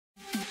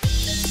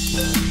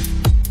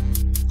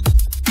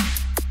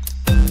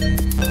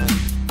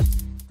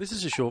This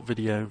is a short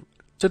video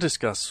to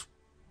discuss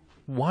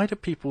why do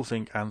people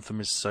think Anthem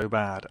is so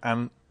bad,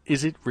 and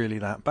is it really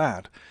that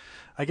bad?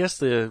 I guess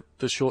the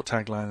short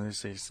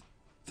tagline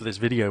for this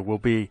video will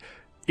be,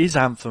 is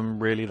Anthem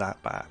really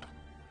that bad?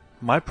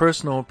 My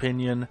personal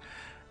opinion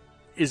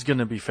is going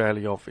to be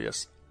fairly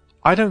obvious.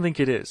 I don't think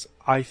it is.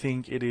 I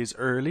think it is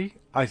early.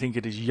 I think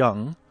it is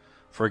young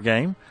for a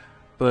game,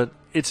 but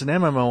it's an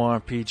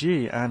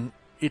MMORPG and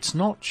it's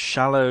not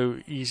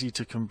shallow, easy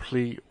to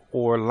complete,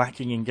 or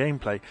lacking in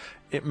gameplay.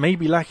 It may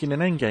be lacking in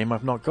endgame,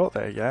 I've not got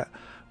there yet,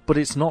 but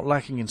it's not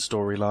lacking in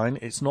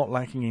storyline, it's not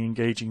lacking in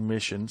engaging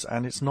missions,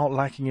 and it's not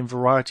lacking in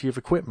variety of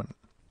equipment.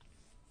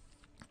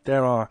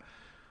 There are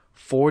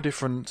 4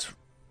 different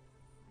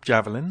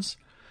javelins,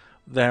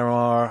 there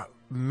are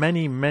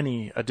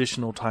many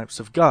additional types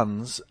of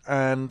guns,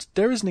 and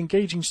there is an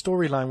engaging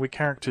storyline with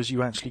characters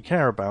you actually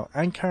care about,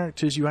 and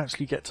characters you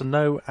actually get to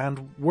know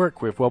and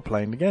work with while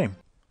playing the game.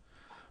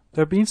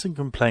 There have been some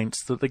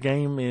complaints that the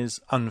game is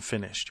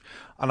unfinished,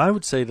 and I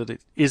would say that it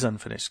is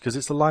unfinished because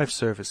it's a live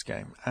service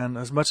game, and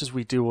as much as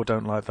we do or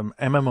don't like them,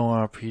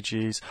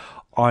 MMORPGs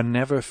are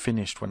never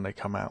finished when they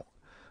come out.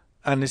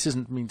 And this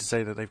isn't mean to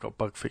say that they've got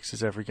bug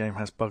fixes. Every game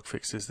has bug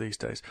fixes these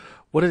days.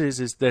 What it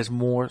is there's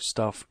more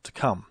stuff to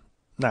come.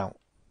 Now,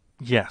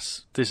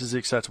 yes, this is the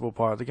acceptable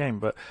part of the game,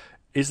 but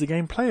is the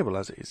game playable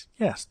as it is?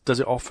 Yes. Does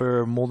it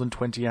offer more than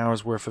 20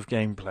 hours worth of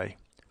gameplay?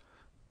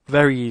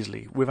 Very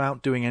easily,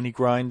 without doing any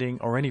grinding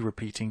or any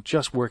repeating,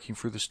 just working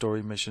through the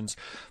story missions.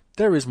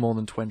 There is more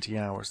than 20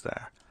 hours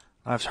there.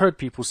 I've heard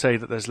people say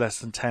that there's less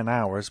than 10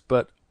 hours,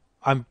 but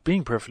I'm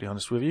being perfectly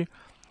honest with you.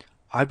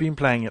 I've been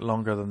playing it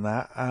longer than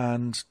that,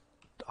 and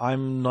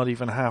I'm not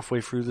even halfway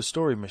through the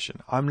story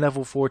mission. I'm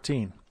level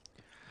 14.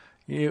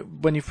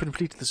 When you've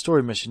completed the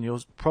story mission, you're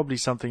probably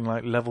something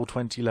like level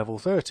 20, level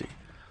 30.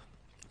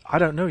 I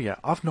don't know yet.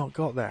 I've not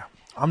got there.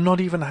 I'm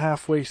not even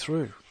halfway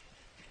through.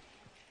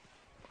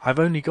 I've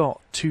only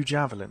got 2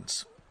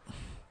 javelins.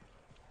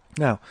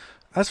 Now,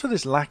 as for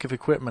this lack of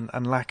equipment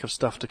and lack of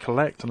stuff to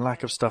collect and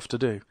lack of stuff to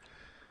do,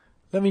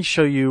 let me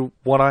show you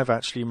what I've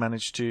actually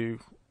managed to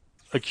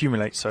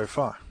accumulate so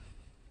far.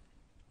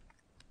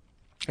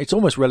 It's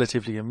almost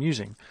relatively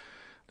amusing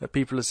that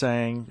people are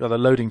saying, oh, the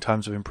loading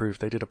times have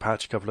improved. They did a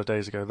patch a couple of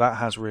days ago. That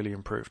has really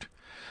improved.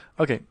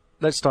 Okay,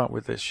 let's start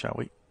with this, shall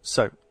we?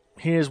 So,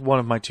 here's one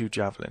of my 2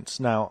 javelins.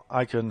 Now,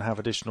 I can have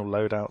additional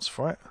loadouts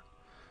for it.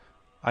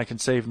 I can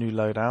save new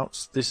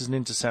loadouts. This is an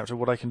interceptor.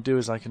 What I can do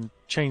is I can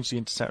change the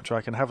interceptor.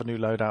 I can have a new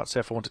loadout. Say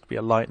if I want it to be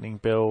a lightning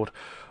build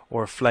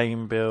or a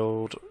flame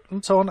build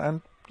and so on. And,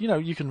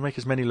 you can make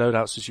as many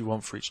loadouts as you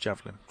want for each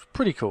javelin.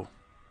 Pretty cool.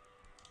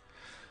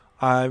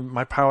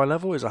 My power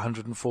level is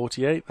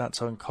 148.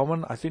 That's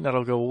uncommon. I think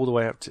that'll go all the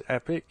way up to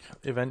epic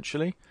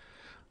eventually.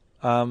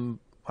 I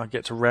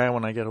get to rare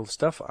when I get all the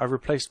stuff. I've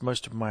replaced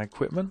most of my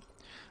equipment.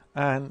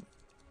 And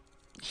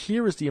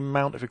here is the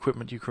amount of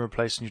equipment you can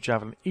replace in your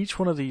javelin. Each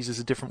one of these is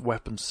a different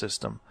weapon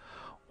system,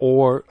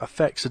 or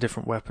affects a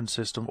different weapon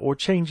system, or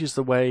changes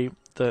the way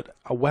that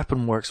a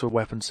weapon works with a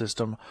weapon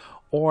system,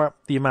 or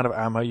the amount of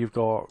ammo you've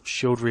got,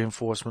 shield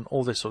reinforcement,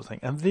 all this sort of thing.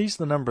 And these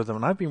are the number of them,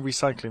 and I've been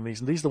recycling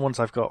these, and these are the ones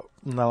I've got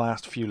in the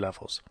last few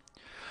levels.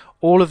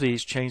 All of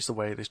these change the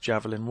way this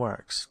javelin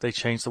works. They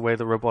change the way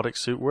the robotic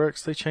suit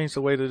works. They change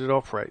the way that it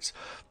operates.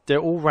 They're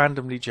all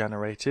randomly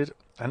generated,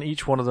 and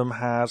each one of them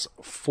has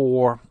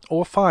 4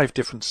 or 5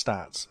 different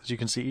stats. As you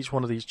can see, each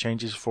one of these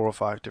changes 4 or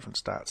 5 different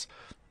stats.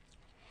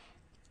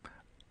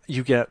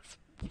 You get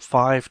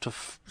 5 to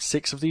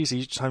 6 of these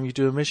each time you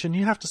do a mission.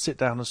 You have to sit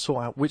down and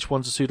sort out which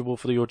ones are suitable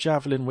for your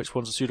javelin, which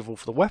ones are suitable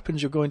for the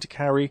weapons you're going to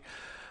carry.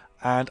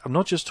 And I'm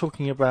not just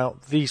talking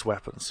about these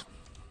weapons.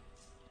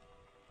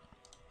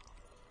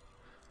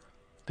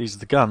 These are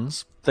the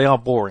guns. They are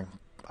boring.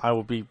 I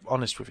will be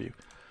honest with you.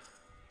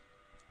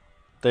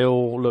 They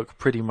all look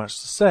pretty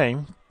much the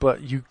same,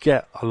 but you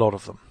get a lot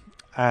of them.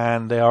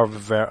 And they are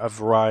a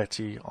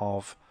variety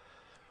of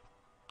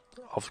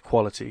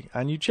quality.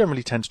 And you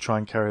generally tend to try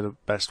and carry the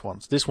best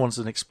ones. This one's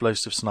an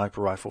explosive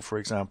sniper rifle, for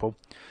example.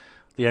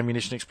 The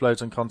ammunition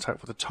explodes on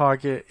contact with the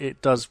target.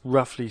 It does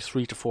roughly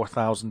 3,000 to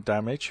 4,000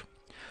 damage.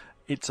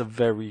 It's a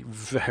very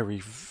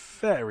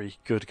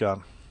good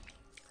gun.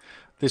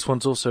 This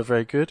one's also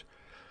very good.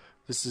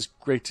 This is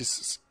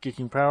greatest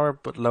kicking power,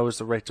 but lowers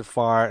the rate of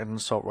fire in an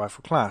assault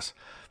rifle class.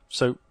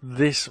 So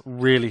this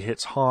really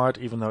hits hard,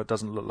 even though it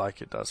doesn't look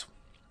like it does.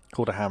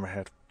 Called a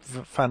hammerhead.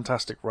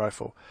 Fantastic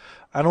rifle.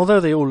 And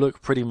although they all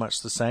look pretty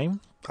much the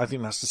same, I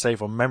think that's to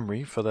save on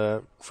memory for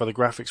the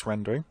graphics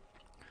rendering.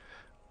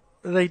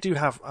 They do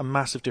have a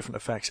massive different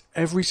effects.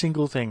 Every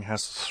single thing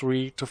has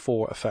 3 to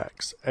 4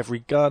 effects. Every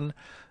gun,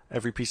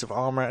 every piece of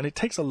armor, and it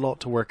takes a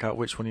lot to work out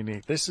which one you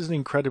need. This is an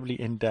incredibly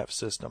in-depth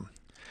system.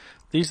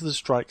 These are the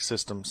strike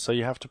systems, so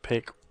you have to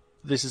pick.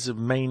 This is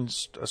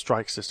a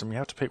strike system. You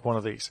have to pick one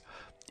of these.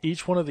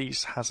 Each one of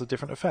these has a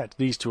different effect.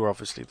 These 2 are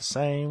obviously the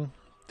same.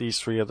 These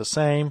 3 are the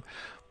same,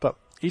 but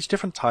each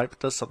different type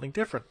does something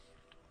different.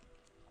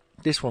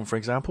 This one, for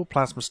example,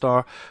 plasma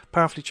star,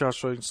 powerfully charged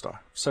throwing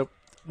star. So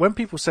when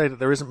people say that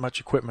there isn't much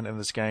equipment in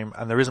this game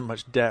and there isn't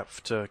much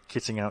depth to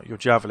kitting out your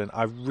javelin,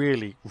 I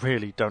really,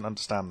 really don't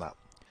understand that.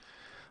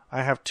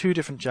 I have 2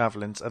 different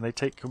javelins and they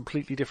take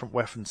completely different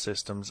weapon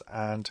systems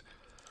and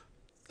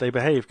they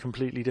behave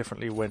completely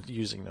differently when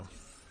using them.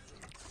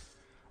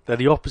 They're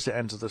the opposite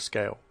ends of the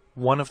scale.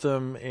 One of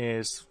them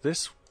is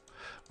this,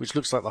 which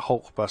looks like the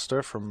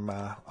Hulkbuster from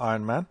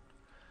Iron Man.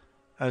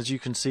 As you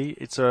can see,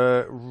 it's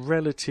a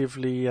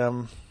relatively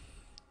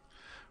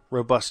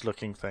robust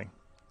looking thing.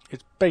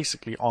 It's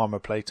basically armor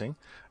plating.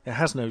 It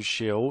has no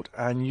shield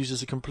and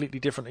uses a completely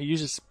different... It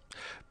uses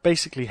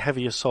basically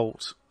heavy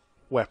assault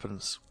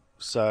weapons.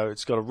 So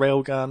it's got a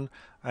railgun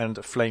and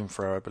a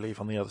flamethrower, I believe,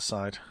 on the other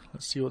side.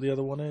 Let's see what the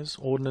other one is.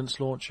 Ordnance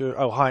launcher.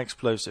 Oh, high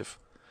explosive.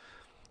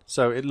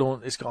 So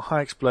it's got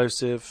high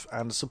explosive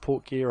and the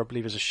support gear, I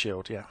believe, is a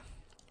shield, yeah.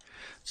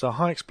 So a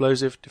high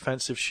explosive,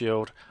 defensive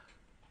shield,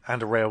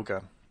 and a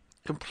railgun.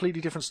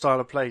 Completely different style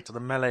of play to the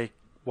melee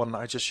one that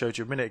I just showed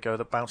you a minute ago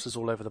that bounces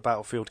all over the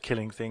battlefield,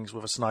 killing things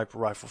with a sniper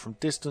rifle from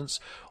distance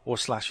or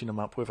slashing them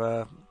up with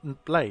a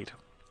blade.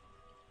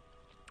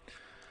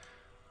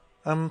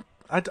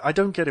 I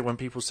don't get it when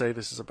people say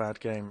this is a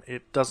bad game.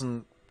 It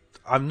doesn't...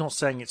 I'm not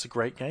saying it's a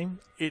great game.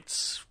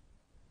 It's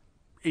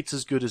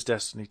as good as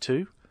Destiny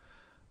 2.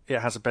 It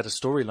has a better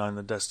storyline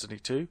than Destiny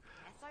 2.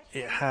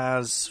 It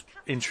has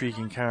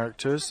intriguing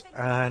characters,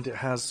 and it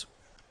has,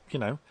 you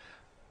know,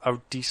 a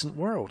decent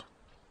world.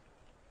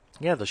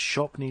 Yeah, the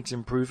shop needs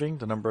improving.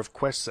 The number of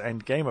quests at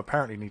end game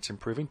apparently needs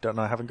improving. Don't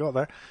know, I haven't got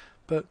there.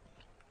 But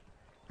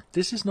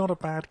this is not a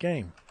bad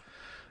game.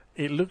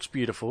 It looks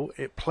beautiful,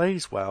 it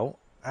plays well,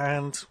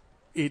 and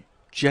it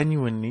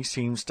genuinely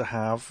seems to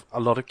have a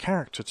lot of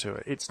character to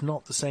it. It's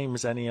not the same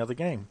as any other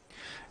game.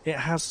 It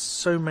has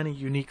so many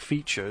unique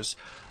features.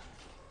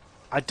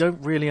 I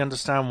don't really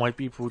understand why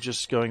people are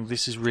just going,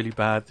 this is really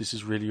bad, this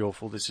is really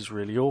awful, this is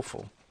really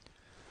awful.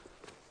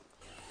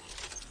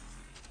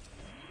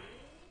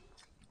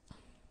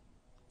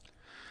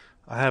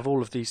 I have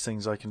all of these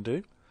things I can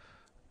do.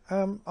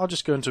 I'll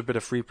just go into a bit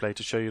of free play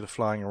to show you the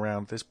flying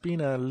around. There's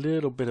been a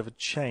little bit of a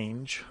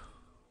change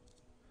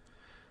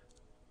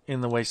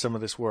in the way some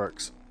of this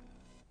works.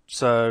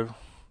 So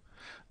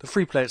the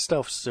free play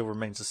itself still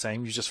remains the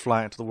same. You just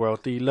fly into the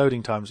world. The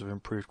loading times have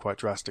improved quite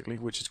drastically,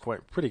 which is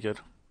pretty good.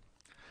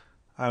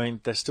 I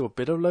mean, there's still a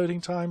bit of loading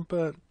time,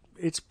 but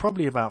it's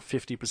probably about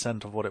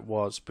 50% of what it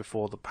was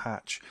before the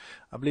patch.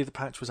 I believe the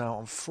patch was out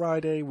on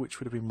Friday, which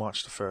would have been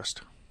March the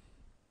 1st.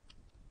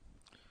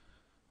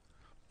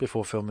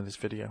 Before filming this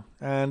video.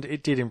 And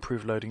it did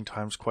improve loading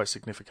times quite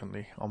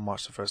significantly on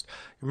March the 1st.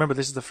 Remember,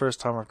 this is the first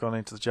time I've gone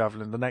into the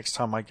Javelin. The next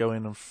time I go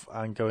in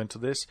and go into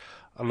this,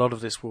 a lot of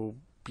this will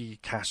be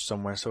cached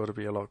somewhere, so it'll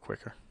be a lot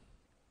quicker.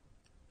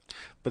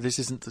 But this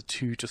isn't the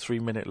 2 to 3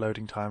 minute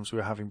loading times we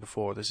were having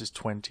before. This is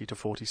 20 to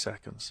 40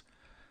 seconds.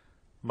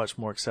 Much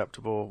more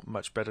acceptable,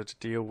 much better to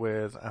deal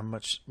with, and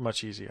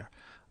much easier.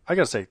 I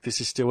gotta say, this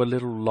is still a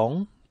little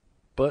long,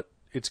 but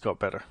it's got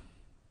better.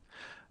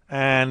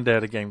 And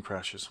there the game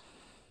crashes.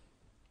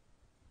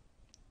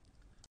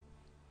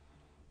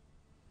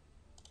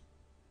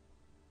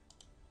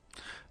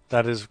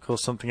 That is, of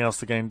course, something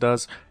else the game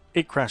does.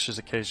 It crashes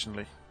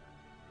occasionally.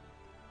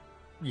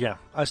 Yeah,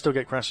 I still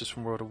get crashes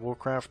from World of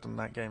Warcraft, and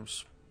that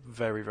game's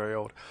very, very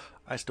old.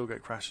 I still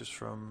get crashes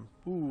from...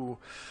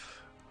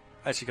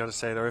 Actually, got to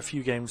say, there are a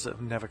few games that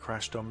have never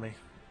crashed on me.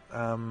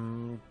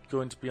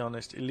 Going to be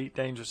honest, Elite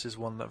Dangerous is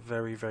one that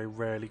very, very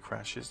rarely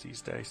crashes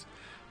these days.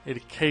 It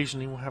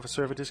occasionally will have a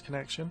server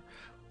disconnection,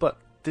 but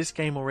this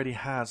game already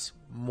has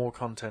more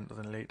content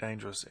than Elite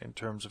Dangerous in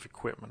terms of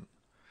equipment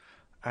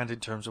and in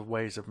terms of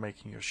ways of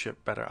making your ship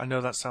better. I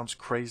know that sounds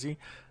crazy.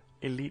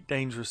 Elite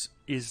Dangerous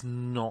is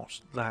not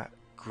that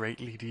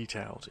greatly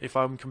detailed. If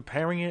I'm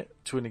comparing it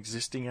to an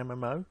existing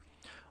MMO,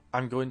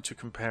 I'm going to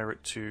compare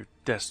it to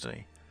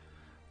Destiny,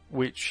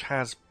 which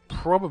has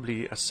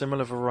probably a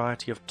similar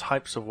variety of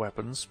types of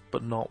weapons,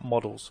 but not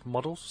models.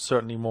 Models,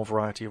 certainly more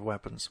variety of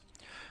weapons.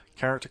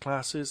 Character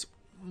classes,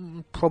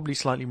 probably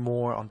slightly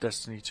more on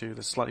Destiny 2.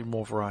 There's slightly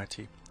more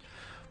variety.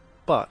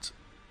 But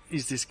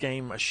is this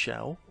game a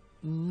shell?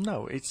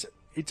 No, it's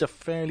a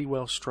fairly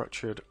well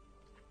structured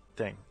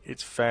thing.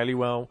 It's fairly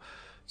well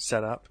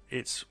set up.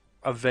 It's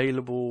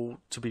available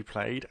to be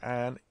played,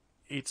 and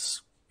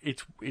it's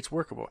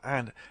workable,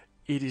 and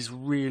it is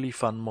really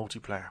fun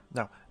multiplayer.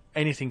 Now,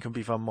 anything can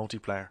be fun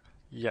multiplayer.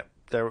 Yep,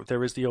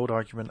 there is the old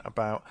argument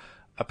about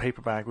a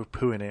paper bag with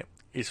poo in it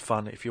is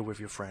fun if you're with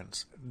your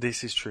friends.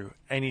 This is true.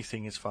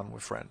 Anything is fun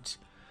with friends.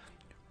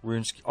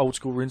 Old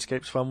school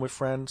RuneScape's fun with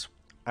friends.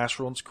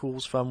 Asheron's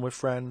cool's fun with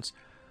friends.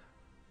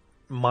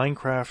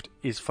 Minecraft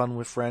is fun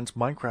with friends.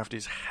 Minecraft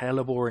is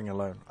hella boring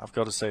alone. I've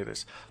got to say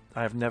this.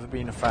 I have never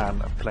been a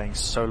fan of playing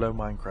solo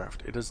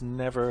Minecraft. It has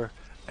never,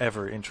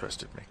 ever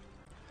interested me.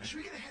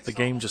 The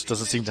game just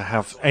doesn't seem to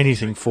have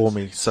anything for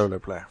me, solo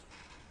player.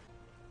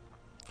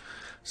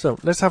 So,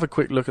 let's have a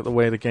quick look at the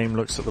way the game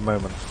looks at the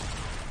moment.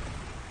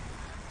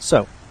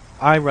 So,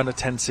 I run a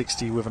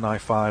 1060 with an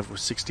i5 with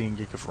 16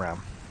 gig of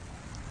RAM.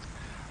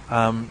 The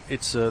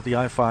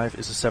i5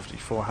 is a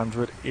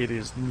 7400. It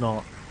is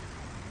not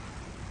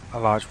a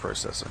large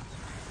processor.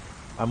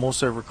 I'm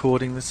also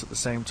recording this at the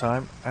same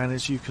time, and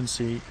as you can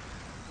see,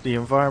 the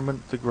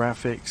environment, the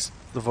graphics,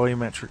 the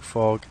volumetric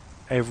fog,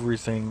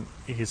 everything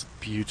is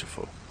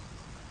beautiful.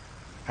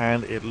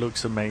 And it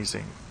looks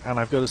amazing. And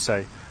I've got to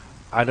say,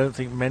 I don't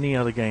think many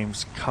other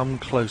games come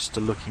close to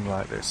looking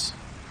like this.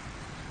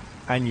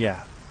 And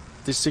yeah,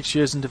 this 6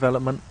 years in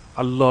development,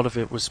 a lot of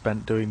it was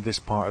spent doing this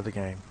part of the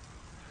game.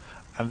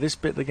 And this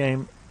bit of the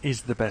game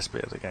is the best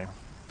bit of the game.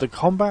 The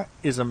combat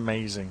is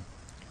amazing.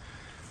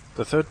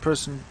 The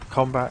third-person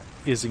combat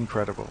is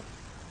incredible.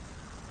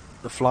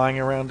 The flying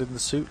around in the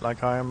suit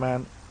like Iron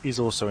Man is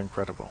also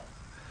incredible.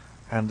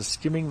 And the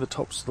skimming the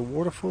tops of the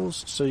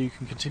waterfalls so you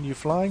can continue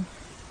flying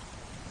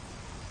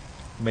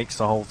makes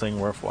the whole thing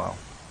worthwhile.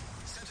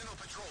 Sentinel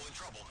patrol in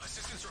trouble.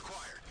 Assistance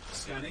required.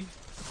 Scanning.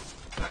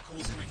 That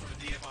call's coming from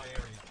a nearby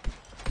area.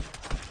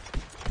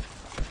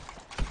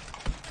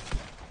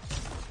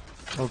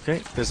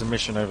 Okay, there's a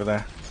mission over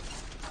there.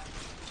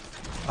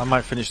 I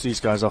might finish these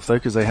guys off though,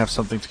 because they have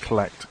something to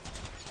collect.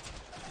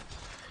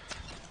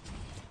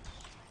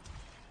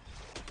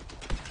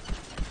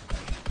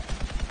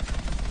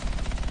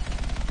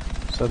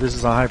 So this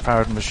is a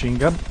high-powered machine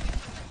gun.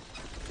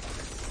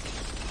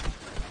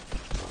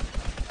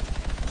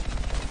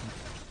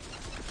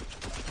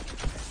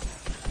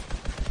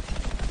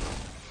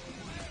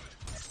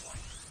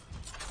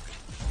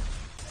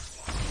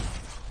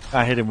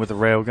 I hit him with a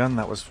railgun.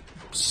 That was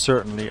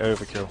certainly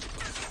overkill.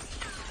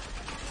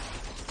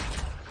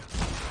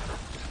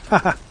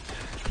 Haha!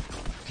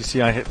 You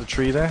see I hit the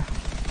tree there?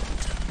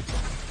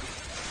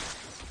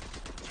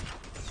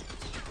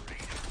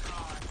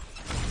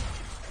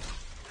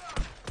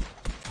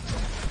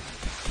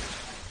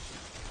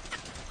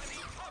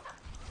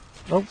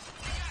 Oh.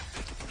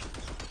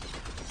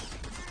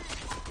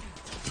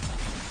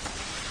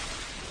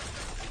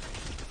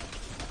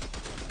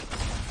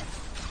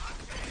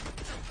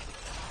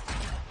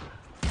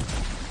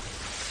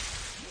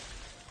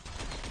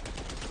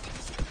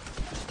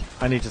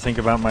 I need to think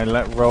about my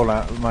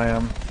rollout,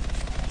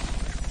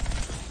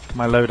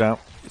 my loadout.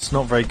 It's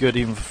not very good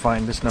even for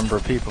fighting this number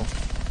of people.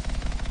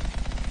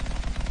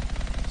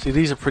 See,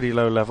 these are pretty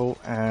low level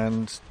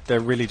and they're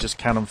really just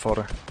cannon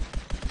fodder.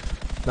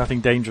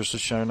 Nothing dangerous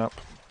has shown up.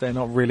 They're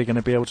not really going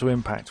to be able to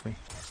impact me.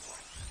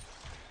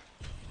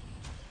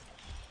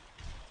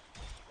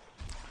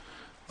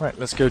 Right,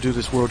 let's go do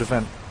this world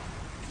event.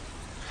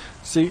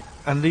 See,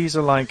 and these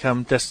are like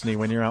Destiny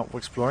when you're out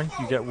exploring.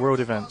 You get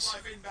world events.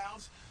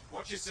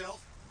 Watch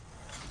yourself.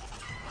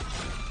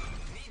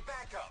 Need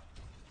backup.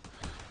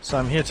 So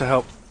I'm here to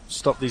help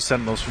stop these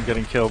sentinels from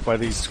getting killed by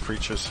these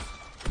creatures.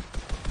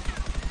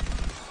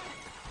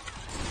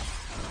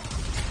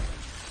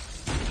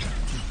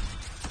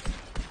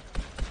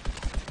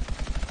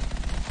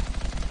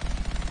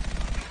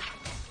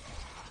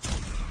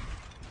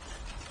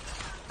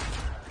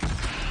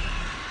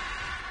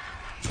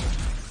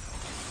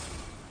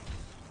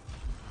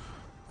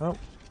 Oh.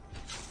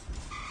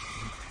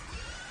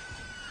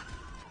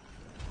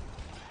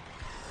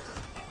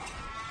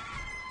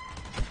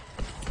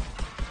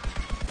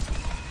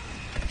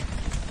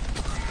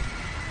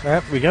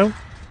 There we go.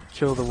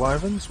 Kill the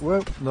wyverns.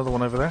 Whoa, another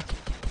one over there.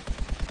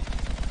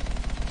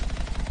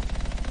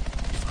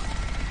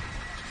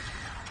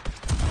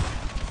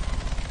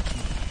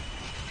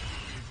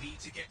 You need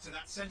to get to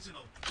that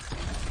sentinel.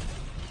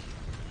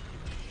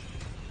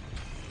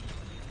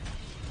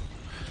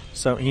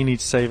 So he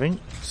needs saving,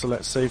 so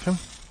let's save him.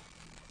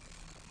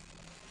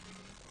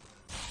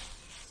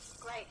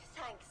 Great,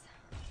 thanks.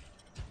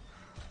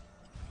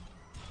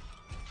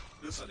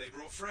 Looks like they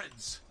brought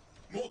friends.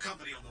 More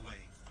company on the way.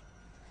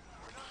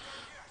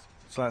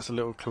 So that's a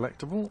little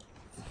collectible.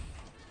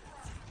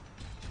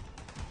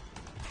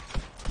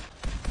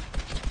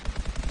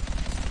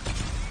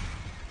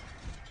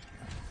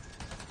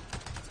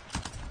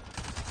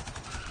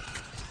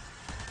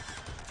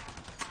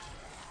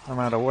 I'm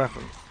out of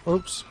weapon.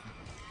 Oops.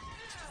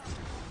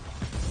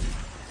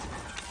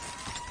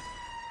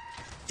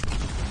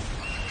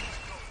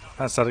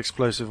 That's that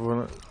explosive,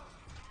 wasn't it?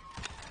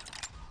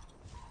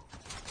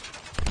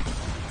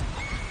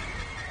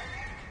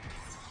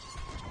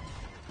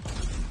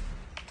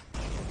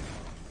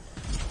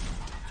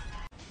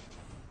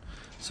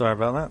 Sorry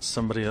about that.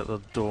 Somebody at the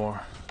door.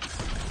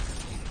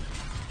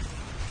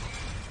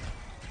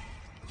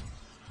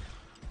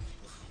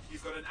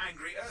 You've got an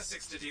angry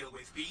Ursix to deal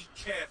with. Be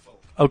careful.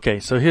 Okay,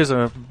 so here's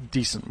a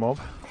decent mob.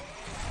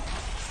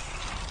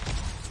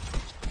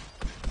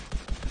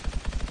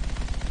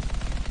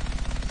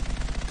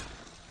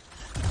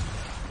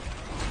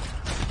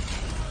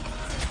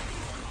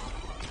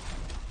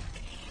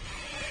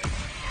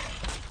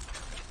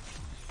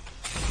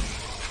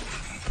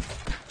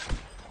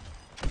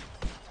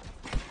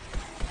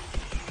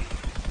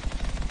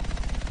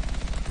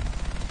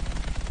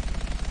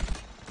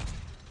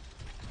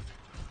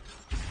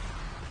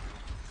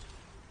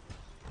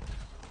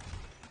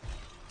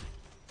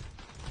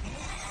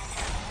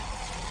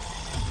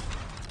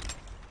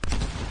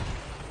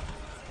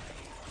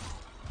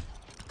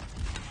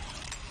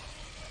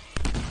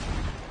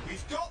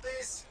 We've got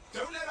this.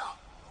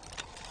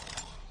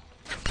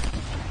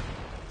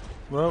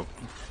 Well,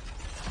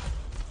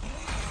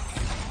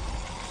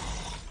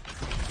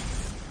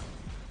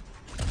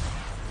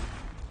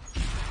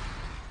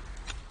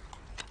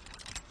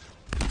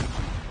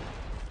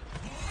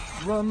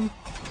 run.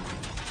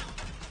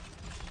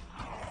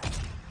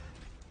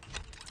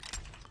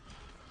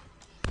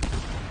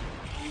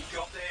 You've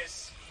got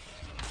this.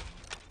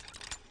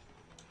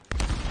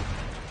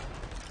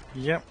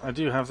 Yep, I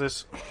do have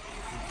this.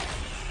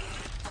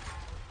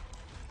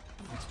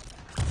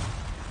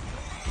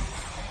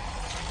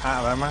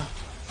 Out of ammo.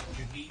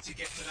 You need to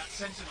get to that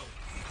sentinel.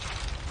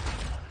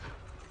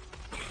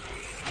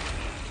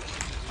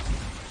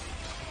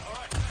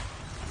 Alright.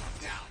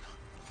 Down.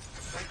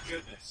 Thank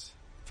goodness.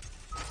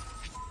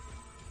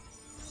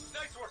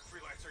 Nice work,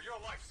 Freelancer. You're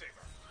a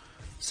lifesaver.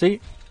 See?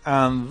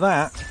 And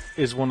that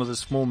is one of the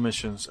small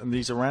missions, and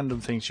these are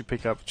random things you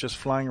pick up just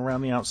flying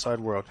around the outside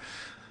world.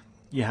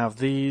 You have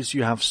these,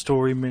 you have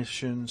story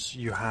missions,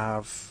 you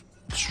have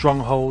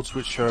strongholds,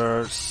 which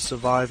are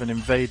survive and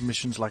invade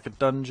missions like a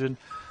dungeon.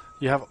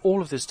 You have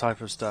all of this type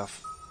of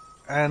stuff,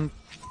 and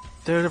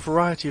there are a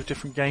variety of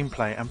different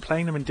gameplay, and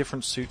playing them in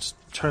different suits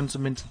turns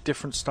them into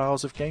different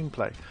styles of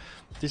gameplay.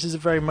 This is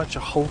very much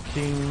a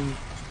hulking,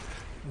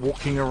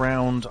 walking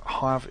around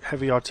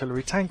heavy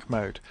artillery tank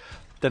mode.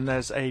 Then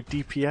there's a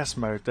DPS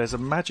mode, there's a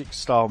magic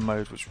style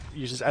mode which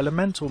uses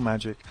elemental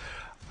magic,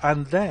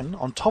 and then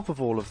on top of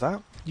all of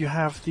that you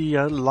have the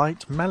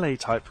light melee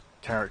type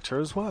character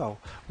as well,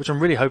 which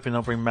I'm really hoping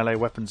they'll bring melee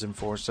weapons in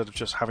for, instead of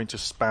just having to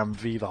spam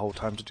V the whole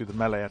time to do the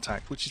melee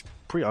attack, which is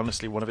pretty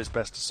honestly one of its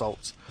best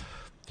assaults.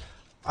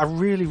 I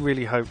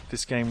really hope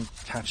this game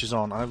catches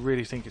on. I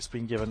really think it's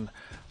been given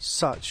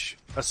such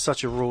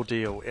a raw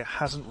deal. It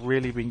hasn't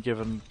really been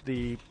given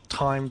the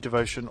time,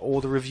 devotion, or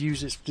the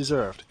reviews it's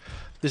deserved.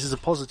 This is a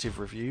positive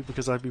review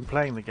because I've been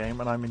playing the game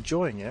and I'm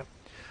enjoying it,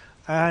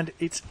 and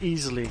it's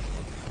easily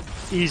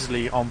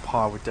on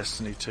par with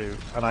Destiny 2,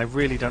 and I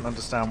really don't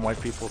understand why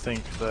people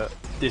think that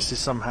this is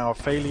somehow a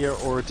failure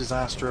or a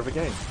disaster of a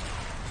game.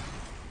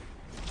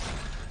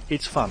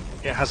 It's fun.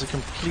 It has a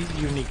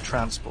completely unique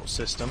transport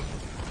system.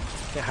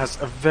 It has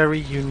a very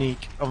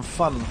unique and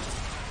fun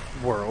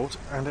world,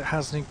 and it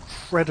has an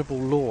incredible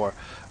lore,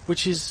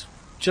 which is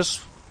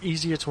just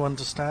easier to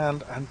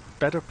understand and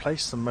better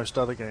placed than most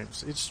other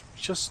games. It's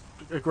just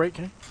a great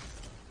game.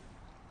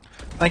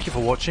 Thank you for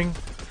watching.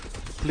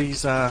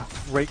 Please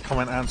rate,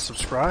 comment and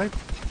subscribe,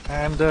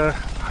 and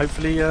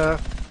hopefully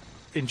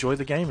enjoy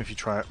the game if you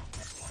try it.